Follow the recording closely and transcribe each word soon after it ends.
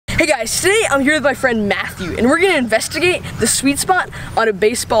Hey guys, today I'm here with my friend Matthew, and we're going to investigate the sweet spot on a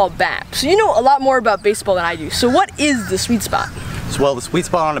baseball bat. So you know a lot more about baseball than I do, so what is the sweet spot? Well, the sweet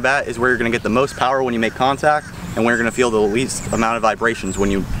spot on a bat is where you're going to get the most power when you make contact, and where you're going to feel the least amount of vibrations when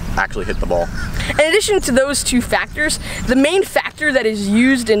you actually hit the ball. In addition to those two factors, the main factor that is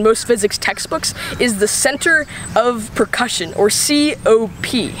used in most physics textbooks is the center of percussion, or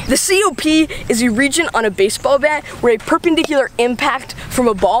COP. The COP is a region on a baseball bat where a perpendicular impact from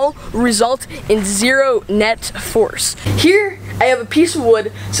a ball will result in zero net force. Here, I have a piece of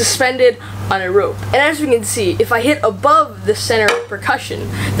wood suspended on a rope, and as we can see, if I hit above the center of percussion,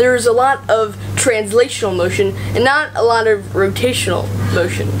 there is a lot of translational motion and not a lot of rotational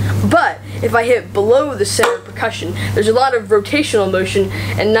motion. But if I hit below the center of percussion, there's a lot of rotational motion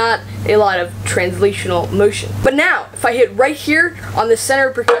and not a lot of translational motion. But now, if I hit right here on the center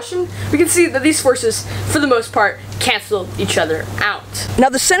of percussion, we can see that these forces, for the most part, cancel each other out. Now,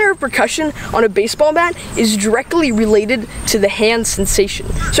 the center of percussion on a baseball bat is directly related to the hand sensation.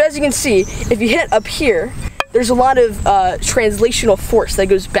 So as you can see, if you hit up here, there's a lot of translational force that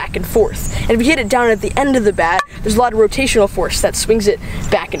goes back and forth. And if you hit it down at the end of the bat, there's a lot of rotational force that swings it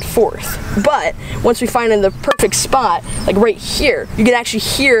back and forth. But once we find in the perfect spot, like right here, you can actually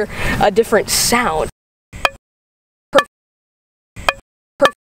hear a different sound.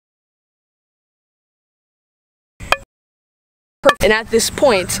 And at this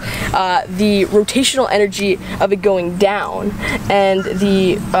point, the rotational energy of it going down and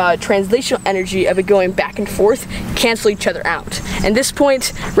the translational energy of it going back and forth cancel each other out. And this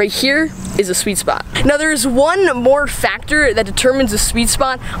point right here is a sweet spot. Now, there is one more factor that determines the sweet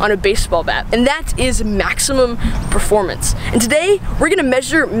spot on a baseball bat, and that is maximum performance. And today, we're going to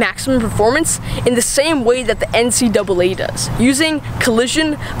measure maximum performance in the same way that the NCAA does, using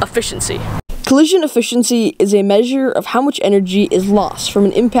collision efficiency. Collision efficiency is a measure of how much energy is lost from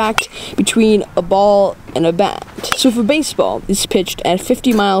an impact between a ball and a bat. So if a baseball is pitched at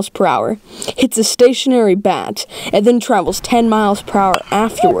 50 miles per hour, hits a stationary bat, and then travels 10 miles per hour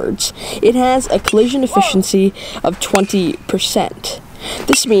afterwards, it has a collision efficiency of 20%.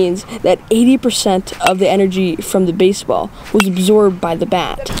 This means that 80% of the energy from the baseball was absorbed by the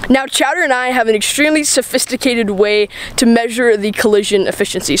bat. Now, Chowder and I have an extremely sophisticated way to measure the collision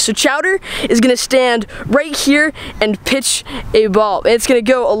efficiency. So Chowder is going to stand right here and pitch a ball. And it's going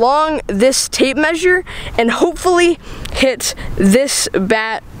to go along this tape measure and hopefully hit this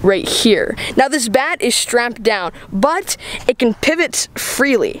bat right here. Now, this bat is strapped down, but it can pivot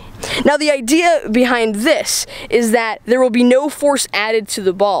freely. Now, the idea behind this is that there will be no force added to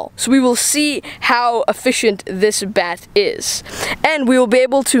the ball, so we will see how efficient this bat is. And we will be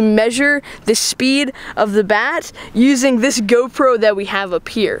able to measure the speed of the bat using this GoPro that we have up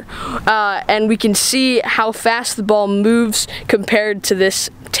here. And we can see how fast the ball moves compared to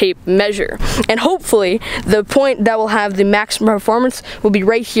this tape measure. And hopefully, the point that will have the maximum performance will be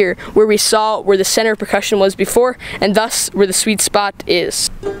right here, where we saw where the center of percussion was before, and thus where the sweet spot is.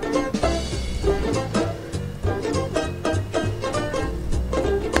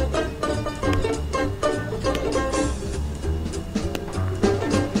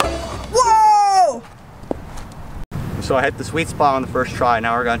 So I hit the sweet spot on the first try.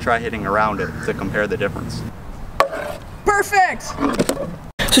 Now we're going to try hitting around it to compare the difference. Perfect!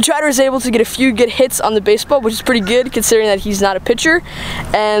 So Chowder is able to get a few good hits on the baseball, which is pretty good considering that he's not a pitcher.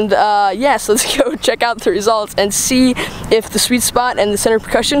 And yeah, so let's go check out the results and see if the sweet spot and the center of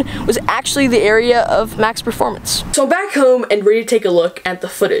percussion was actually the area of max performance. So I'm back home and ready to take a look at the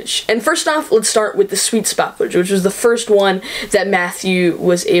footage. And first off, let's start with the sweet spot footage, which was the first one that Matthew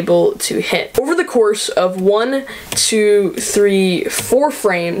was able to hit. Over the course of 1, 2, 3, 4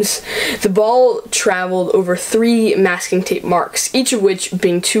 frames, the ball traveled over 3 masking tape marks, each of which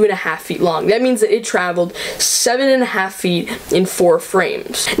being 2.5 feet long. That means that it traveled 7.5 feet in 4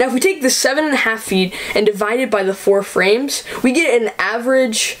 frames. Now, if we take the 7.5 feet and divide it by the 4 frames, we get an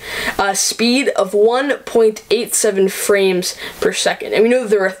average speed of 1.87 frames per second. And we know that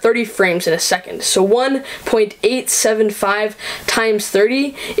there are 30 frames in a second. So 1.875 times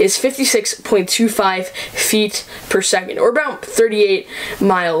 30 is 56.25 feet per second, or about 38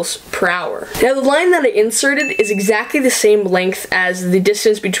 miles per hour. Now, the line that I inserted is exactly the same length as the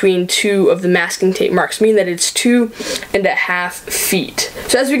distance between 2 of the masking tape marks, meaning that it's 2.5 feet.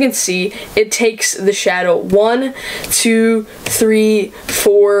 So as we can see, it takes the shadow 1, 2, 3,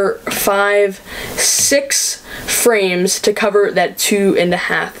 4, 5, 6 frames to cover that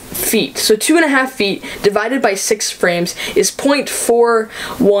 2.5 feet. So 2.5 feet divided by 6 frames is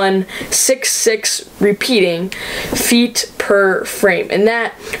 0.4166 repeating feet per frame, and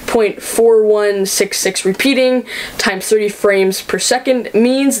that 0.4166 repeating times 30 frames per second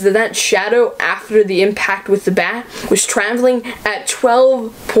means that that shadow after the impact with the bat was traveling at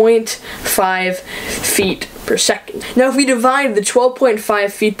 12.5 feet per second. Now if we divide the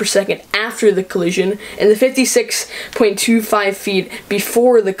 12.5 feet per second after the collision and the 56.25 feet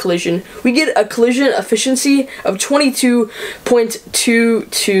before the collision, we get a collision efficiency of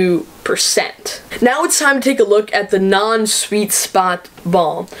 22.22%. Now it's time to take a look at the non-sweet spot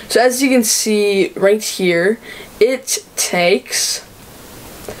ball. So as you can see right here, it takes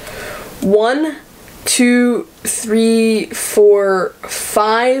 1, 2, 3, 4,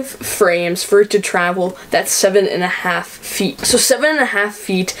 5 frames for it to travel. That's 7.5 feet. So 7.5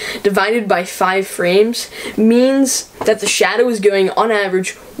 feet divided by 5 frames means that the shadow is going on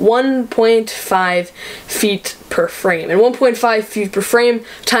average 1.5 feet per frame. And 1.5 feet per frame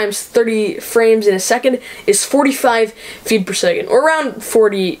times 30 frames in a second is 45 feet per second, or around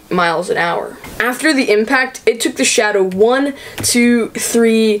 40 miles an hour. After the impact, it took the shadow 1, 2,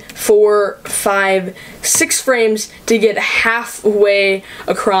 3, 4, 5, 6 frames to get halfway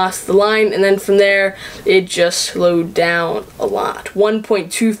across the line, and then from there it just slowed down a lot.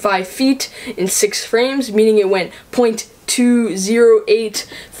 1.25 feet in 6 frames, meaning it went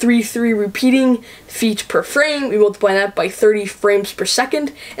 0.20833 repeating feet per frame. We multiply that by 30 frames per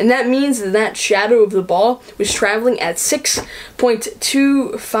second, and that means that that shadow of the ball was traveling at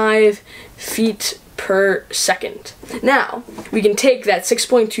 6.25 feet per second. Now, we can take that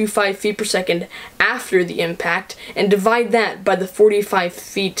 6.25 feet per second after the impact and divide that by the 45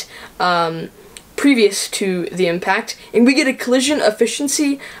 feet previous to the impact, and we get a collision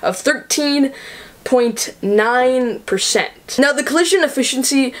efficiency of 13.9%. Now the collision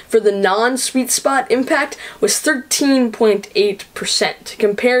efficiency for the non-sweet spot impact was 13.8%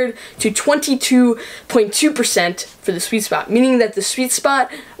 compared to 22.2% for the sweet spot, meaning that the sweet spot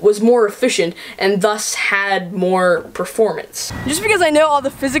was more efficient and thus had more performance. Just because I know all the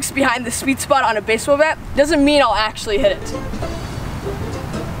physics behind the sweet spot on a baseball bat doesn't mean I'll actually hit it.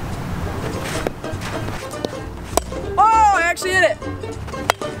 Oh, I actually hit it!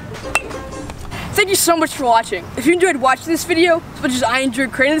 Thank you so much for watching. If you enjoyed watching this video as much as I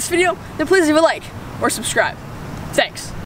enjoyed creating this video, then please leave a like or subscribe. Thanks.